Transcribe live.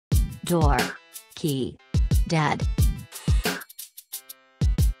thedorkiestdad.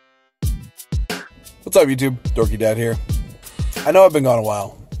 What's up, YouTube? Dorky Dad here. I know I've been gone a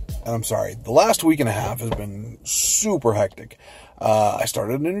while, and I'm sorry. The last week and a half has been super hectic. I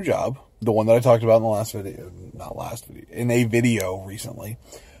started a new job, the one that I talked about in the last video, in a video recently.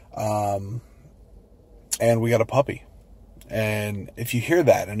 And we got a puppy. And if you hear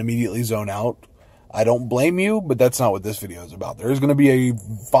that and immediately zone out, I don't blame you, but that's not what this video is about. There is going to be a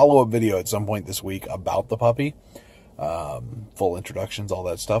follow-up video at some point this week about the puppy. Full introductions, all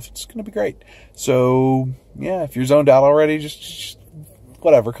that stuff. It's going to be great. So, yeah, if you're zoned out already, just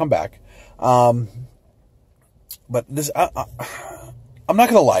whatever, come back. But this, I'm not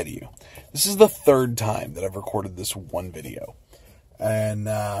going to lie to you. This is the third time that I've recorded this one video. And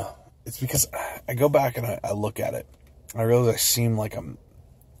it's because I go back and I look at it. I realize I seem like I'm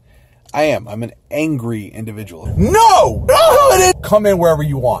an angry individual. No! Come in wherever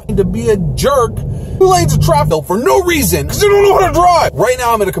you want. To be a jerk who lanes of traffic for no reason because you don't know how to drive. Right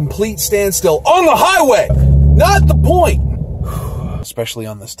now I'm at a complete standstill on the highway. Not the point. Especially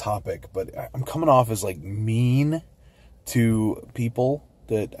on this topic, but I'm coming off as like mean to people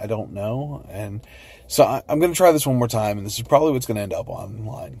that I don't know. And so I'm going to try this one more time, and this is probably what's going to end up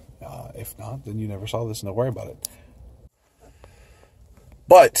online. If not, then you never saw this and don't worry about it.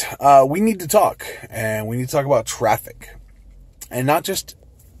 But we need to talk, and we need to talk about traffic. And not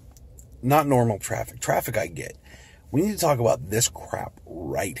normal traffic. Traffic I get. We need to talk about this crap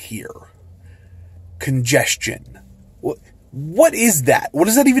right here. Congestion. What is that? What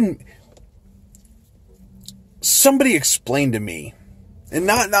does that even... Somebody explain to me. And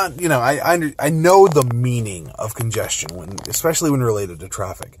not you know, I know the meaning of congestion, especially when related to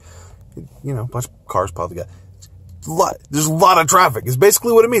traffic. You know, a bunch of cars piled together. There's a lot of traffic. It's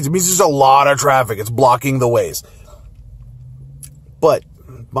basically what it means. It means there's a lot of traffic. It's blocking the ways. But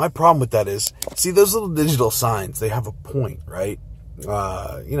my problem with that is, see those little digital signs, they have a point, right? You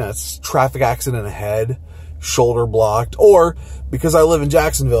know, it's traffic accident ahead, shoulder blocked, or because I live in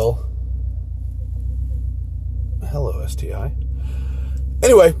Jacksonville. Hello, STI.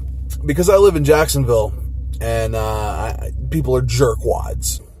 Anyway, because I live in Jacksonville and people are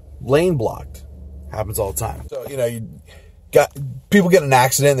jerkwads, lane blocked. Happens all the time. So, you know, you got people get in an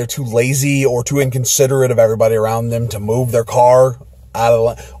accident, they're too lazy or too inconsiderate of everybody around them to move their car out of the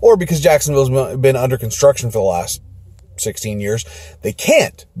line. Or because Jacksonville's been under construction for the last 16 years, they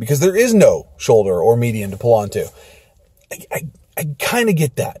can't because there is no shoulder or median to pull onto. I kind of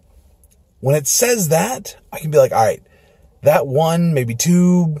get that. When it says that, I can be like, all right, that one, maybe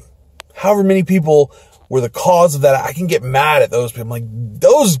two, however many people were the cause of that, I can get mad at those people. I'm like,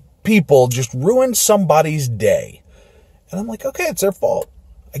 those people just ruined somebody's day. And I'm like, okay, it's their fault.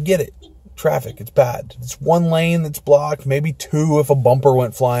 I get it. Traffic, it's bad. It's one lane that's blocked, maybe two if a bumper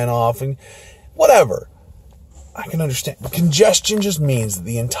went flying off, and whatever. I can understand. But congestion just means that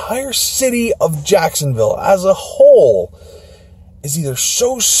the entire city of Jacksonville as a whole is either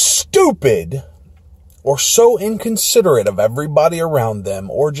so stupid or so inconsiderate of everybody around them,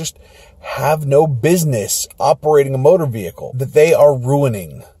 or just have no business operating a motor vehicle, that they are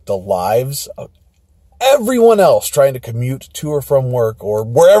ruining the lives of everyone else trying to commute to or from work or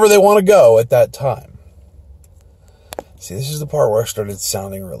wherever they want to go at that time. See, this is the part where I started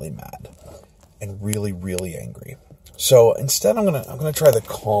sounding really mad and really, really angry. So instead, I'm gonna try the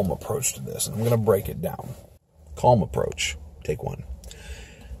calm approach to this, and I'm gonna break it down. Calm approach. Take one.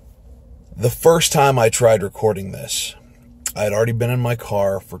 The first time I tried recording this, I had already been in my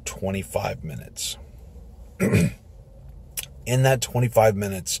car for 25 minutes. In that 25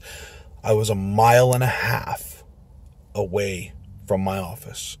 minutes, I was 1.5 miles away from my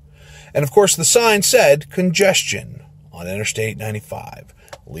office. And of course, the sign said congestion on Interstate 95,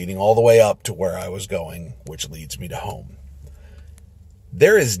 leading all the way up to where I was going, which leads me to home.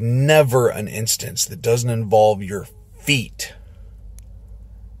 There is never an instance that doesn't involve your feet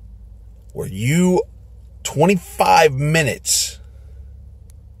where you 25 minutes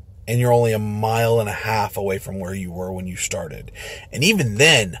and you're only 1.5 miles away from where you were when you started. And even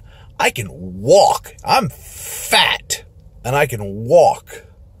then, I can walk. I'm fat and I can walk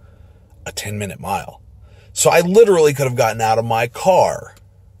a 10-minute mile. So I literally could have gotten out of my car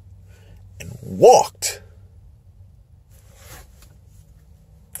and walked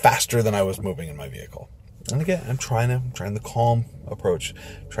faster than I was moving in my vehicle. And again, I'm trying the calm approach,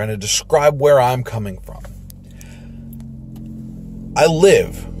 trying to describe where I'm coming from. I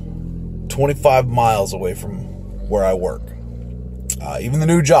live 25 miles away from where I work. Even the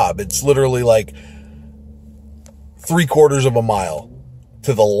new job, it's literally like 3/4 of a mile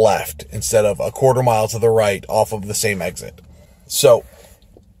to the left instead of 1/4 mile to the right off of the same exit. So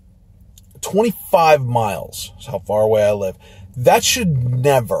 25 miles is how far away I live. That should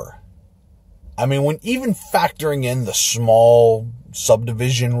never, I mean, when even factoring in the small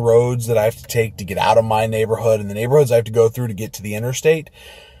subdivision roads that I have to take to get out of my neighborhood and the neighborhoods I have to go through to get to the interstate,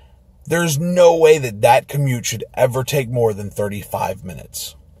 there's no way that that commute should ever take more than 35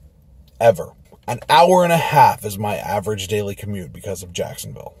 minutes. Ever. An hour and a half is my average daily commute because of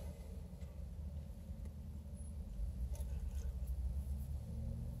Jacksonville.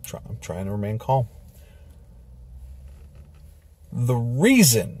 I'm trying to remain calm. The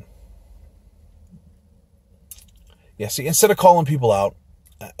reason, see, instead of calling people out,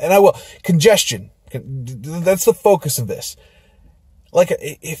 and I will, congestion, that's the focus of this. Like,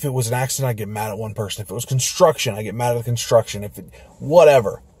 if it was an accident, I get mad at one person. If it was construction, I get mad at the construction.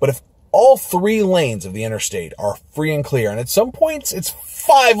 Whatever. But if all 3 lanes of the interstate are free and clear, and at some points, it's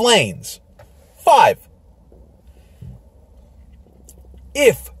 5 lanes. 5.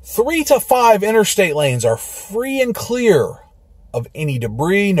 If 3 to 5 interstate lanes are free and clear of any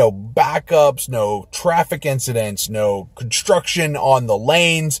debris, no backups, no traffic incidents, no construction on the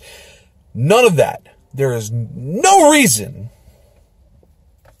lanes, none of that, there is no reason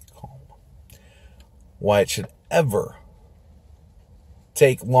why it should ever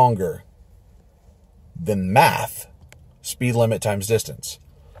take longer than math, speed limit times distance,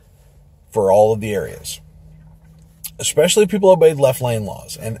 for all of the areas. Especially if people obeyed left lane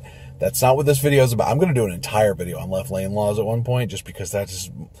laws. And that's not what this video is about. I'm going to do an entire video on left lane laws at one point, just because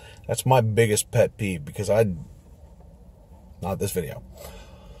that's my biggest pet peeve, because not this video.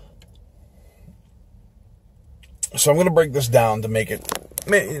 So I'm going to break this down to make it,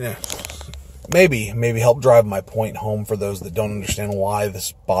 maybe help drive my point home for those that don't understand why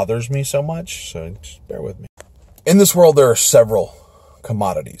this bothers me so much. So just bear with me. In this world, there are several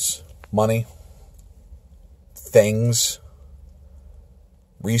commodities: money, things,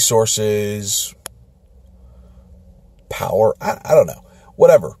 resources, power, I don't know,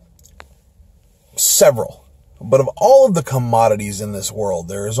 whatever. Several. But of all of the commodities in this world,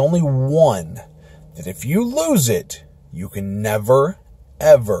 there is only one that if you lose it, you can never,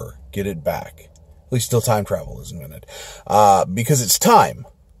 ever get it back. At least till time travel is invented. Because it's time.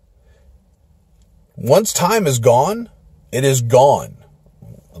 Once time is gone, it is gone.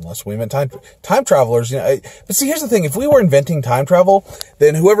 Unless we invent time travelers, but see, here's the thing: if we were inventing time travel,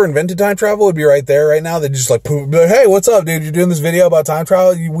 then whoever invented time travel would be right there right now. They'd just like, hey, what's up, dude? You're doing this video about time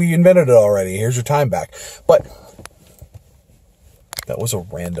travel? We invented it already. Here's your time back. But that was a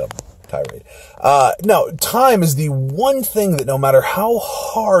random tirade. No, time is the one thing that no matter how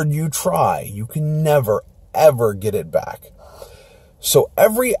hard you try, you can never, ever get it back. So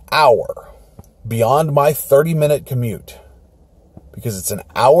every hour beyond my 30-minute commute, because it's an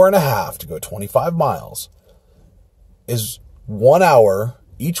hour and a half to go 25 miles, is 1 hour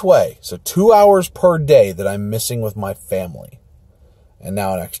each way. So 2 hours per day that I'm missing with my family. And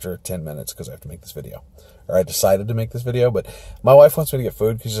now an extra 10 minutes because I have to make this video. Or I decided to make this video, but my wife wants me to get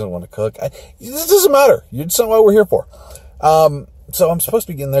food because she doesn't want to cook. This doesn't matter. It's not what we're here for. So I'm supposed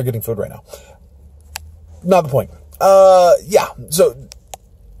to be in there getting food right now. Not the point. So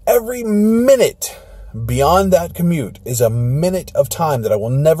every minute beyond that commute is a minute of time that I will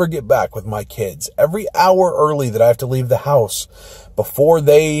never get back with my kids. Every hour early that I have to leave the house before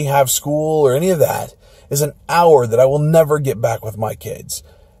they have school or any of that is an hour that I will never get back with my kids.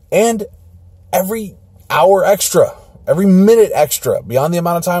 And every hour extra, every minute extra beyond the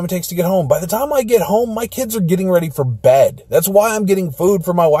amount of time it takes to get home. By the time I get home, my kids are getting ready for bed. That's why I'm getting food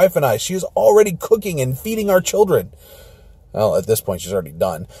for my wife and I. She is already cooking and feeding our children. Well, at this point, she's already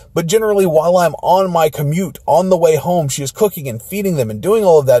done. But generally, while I'm on my commute, on the way home, she is cooking and feeding them and doing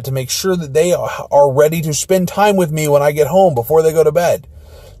all of that to make sure that they are ready to spend time with me when I get home before they go to bed.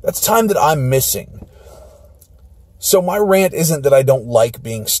 That's time that I'm missing. So my rant isn't that I don't like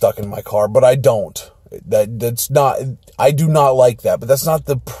being stuck in my car, but I don't. I do not like that, but that's not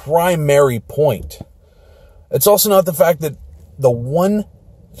the primary point. It's also not the fact that the one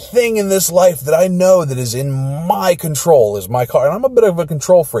thing in this life that I know that is in my control is my car. And I'm a bit of a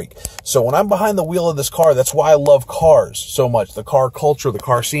control freak. So when I'm behind the wheel of this car, that's why I love cars so much. The car culture, the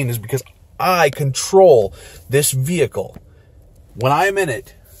car scene, is because I control this vehicle. When I'm in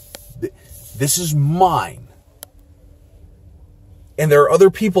it, this is mine. And there are other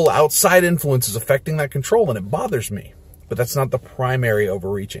people, outside influences affecting that control, and it bothers me. But that's not the primary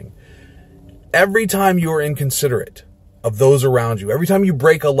overreaching. Every time you are inconsiderate of those around you, every time you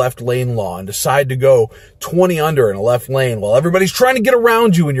break a left lane law and decide to go 20 under in a left lane while everybody's trying to get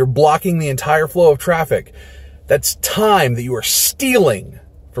around you and you're blocking the entire flow of traffic, that's time that you are stealing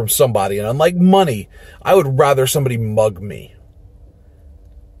from somebody. And unlike money, I would rather somebody mug me.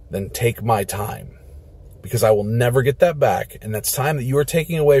 then take my time, because I will never get that back. And that's time that you are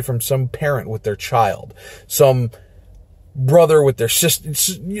taking away from some parent with their child, some brother with their sister.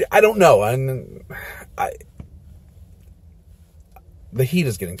 I don't know. And the heat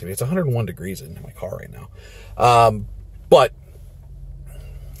is getting to me. It's 101 degrees in my car right now. But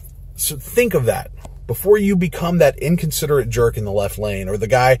so think of that before you become that inconsiderate jerk in the left lane, or the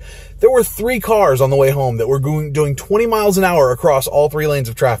guy. There were 3 cars on the way home that were doing 20 miles an hour across all 3 lanes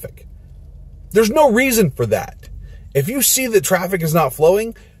of traffic. There's no reason for that. If you see that traffic is not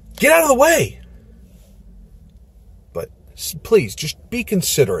flowing, get out of the way. But please, just be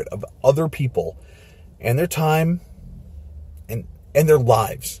considerate of other people and their time and their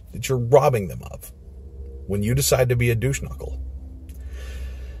lives that you're robbing them of when you decide to be a douche knuckle.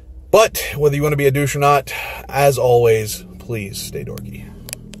 But whether you want to be a douche or not, as always, please stay dorky.